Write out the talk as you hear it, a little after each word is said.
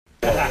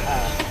At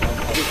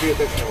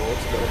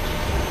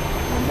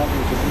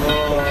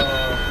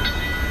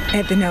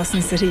the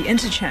Nelson City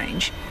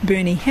interchange,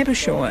 Bernie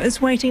Habershaw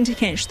is waiting to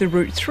catch the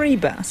Route 3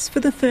 bus for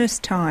the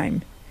first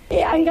time.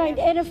 Yeah, I'm going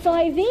to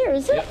Edify there,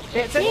 is it?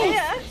 That's it,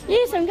 yeah.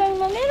 Yes, I'm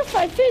going on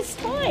Edify, first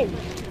time.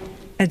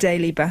 A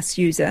daily bus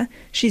user,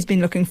 she's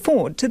been looking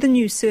forward to the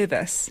new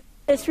service.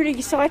 It's really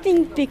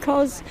exciting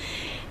because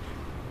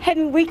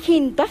having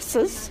weekend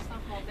buses,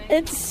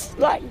 it's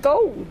like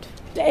gold.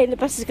 And the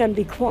bus is going to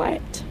be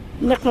quiet,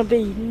 not going to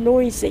be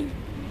noisy.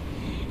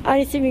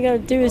 Only thing we're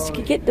going to do is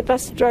get the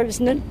bus drivers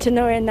to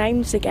know our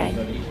names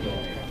again.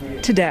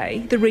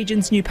 Today, the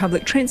region's new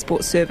public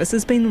transport service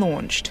has been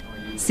launched.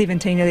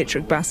 17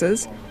 electric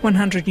buses,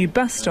 100 new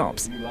bus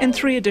stops and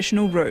 3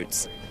 additional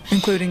routes,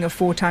 including a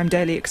 4-time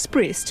daily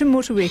express to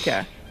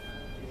Motueka.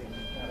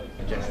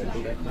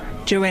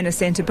 Joanna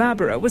Santa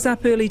Barbara was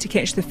up early to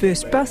catch the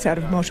first bus out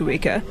of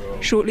Motueka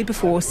shortly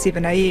before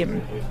 7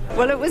 a.m.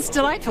 Well, it was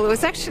delightful. It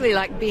was actually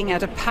like being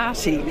at a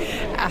party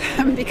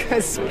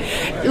because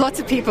lots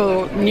of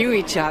people knew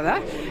each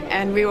other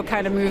and we were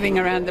kind of moving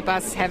around the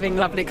bus having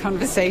lovely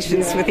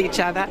conversations with each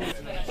other.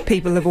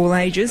 People of all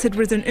ages had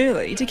risen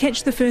early to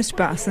catch the first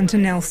bus into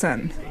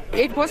Nelson.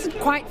 It wasn't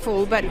quite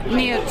full, but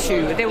near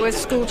to. There were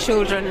school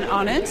children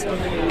on it,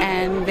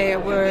 and there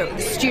were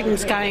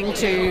students going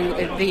to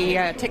the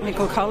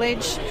technical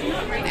college,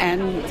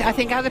 and I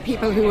think other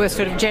people who were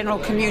sort of general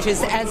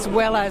commuters, as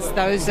well as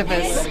those of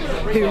us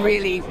who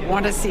really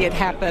want to see it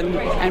happen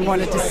and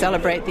wanted to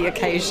celebrate the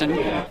occasion.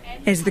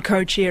 As the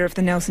co-chair of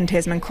the Nelson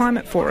Tasman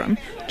Climate Forum,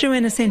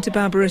 Joanna Santa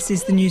Barbara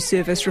says the new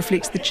service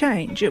reflects the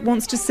change it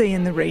wants to see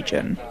in the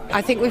region.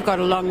 I think we've got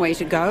a long way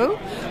to go.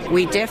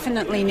 We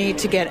definitely need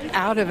to get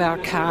out of our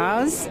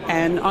cars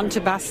and onto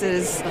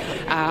buses,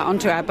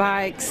 onto our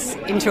bikes,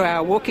 into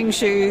our walking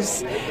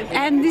shoes.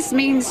 And this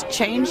means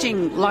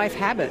changing life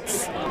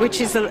habits,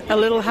 which is a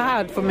little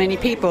hard for many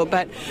people,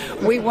 but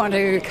we want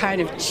to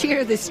kind of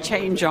cheer this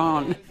change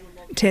on.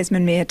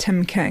 Tasman Mayor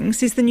Tim King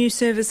says the new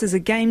service is a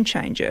game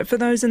changer for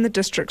those in the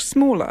district's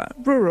smaller,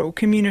 rural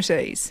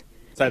communities.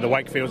 So the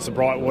Wakefields, the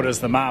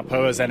Brightwaters, the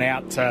Mapuas and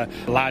out to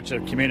a larger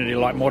community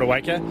like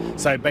Motueka.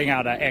 So being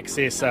able to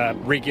access a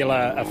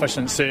regular,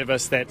 efficient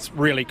service that's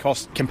really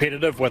cost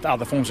competitive with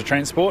other forms of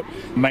transport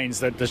means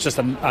that there's just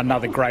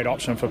another great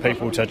option for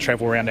people to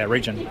travel around our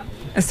region.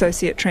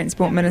 Associate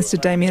Transport Minister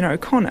Damien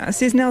O'Connor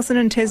says Nelson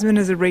and Tasman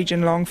is a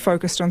region long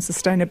focused on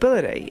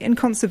sustainability and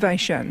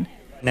conservation.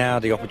 Now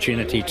the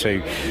opportunity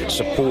to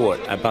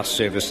support a bus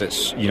service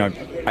that's,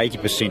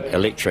 80%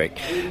 electric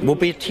will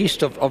be a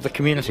test of the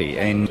community,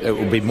 and it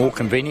will be more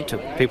convenient to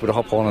people to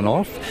hop on and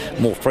off,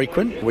 more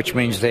frequent, which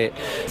means that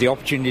the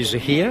opportunities are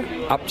here.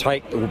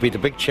 Uptake will be the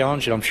big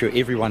challenge, and I'm sure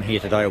everyone here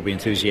today will be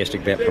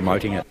enthusiastic about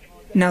promoting it.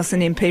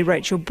 Nelson MP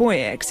Rachel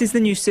Boyack says the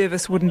new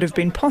service wouldn't have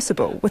been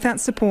possible without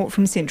support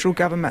from central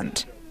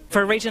government.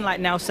 For a region like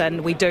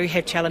Nelson, we do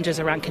have challenges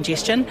around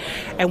congestion,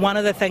 and one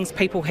of the things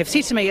people have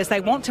said to me is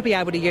they want to be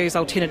able to use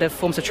alternative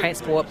forms of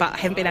transport but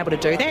haven't been able to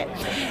do that.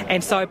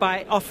 And so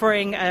by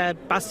offering a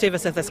bus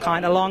service of this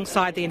kind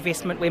alongside the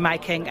investment we're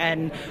making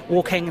in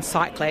walking and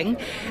cycling,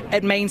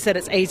 it means that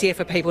it's easier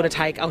for people to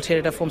take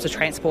alternative forms of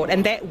transport,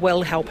 and that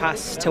will help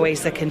us to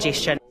ease the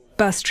congestion.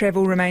 Bus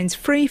travel remains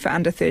free for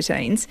under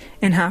 13s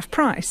and half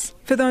price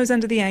for those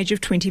under the age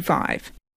of 25.